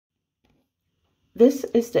This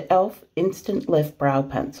is the e.l.f. Instant Lift Brow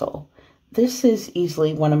Pencil. This is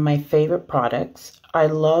easily one of my favorite products. I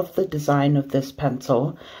love the design of this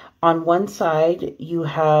pencil. On one side, you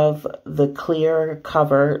have the clear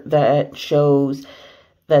cover that shows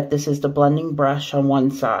that this is the blending brush on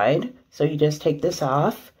one side. So you just take this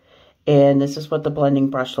off, and this is what the blending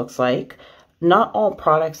brush looks like. Not all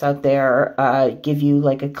products out there give you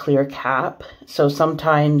like a clear cap, so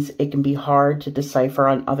sometimes it can be hard to decipher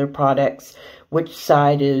on other products which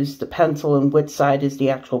side is the pencil and which side is the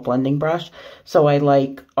actual blending brush. So I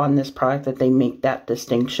like on this product that they make that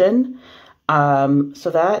distinction.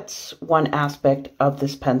 So that's one aspect of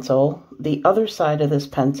this pencil. The other side of this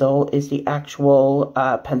pencil is the actual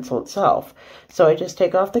pencil itself. So I just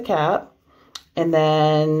take off the cap, and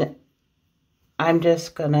then I'm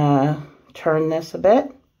just gonna turn this a bit.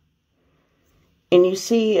 And you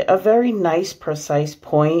see a very nice, precise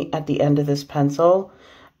point at the end of this pencil.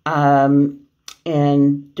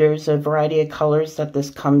 And there's a variety of colors that this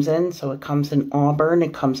comes in. So it comes in Auburn,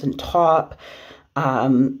 it comes in taupe,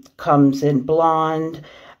 comes in blonde.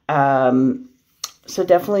 So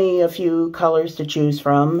definitely a few colors to choose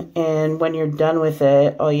from. And when you're done with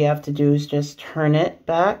it, all you have to do is just turn it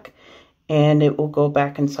back and it will go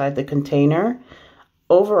back inside the container.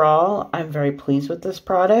 Overall, I'm very pleased with this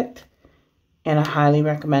product and I highly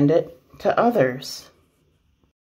recommend it to others.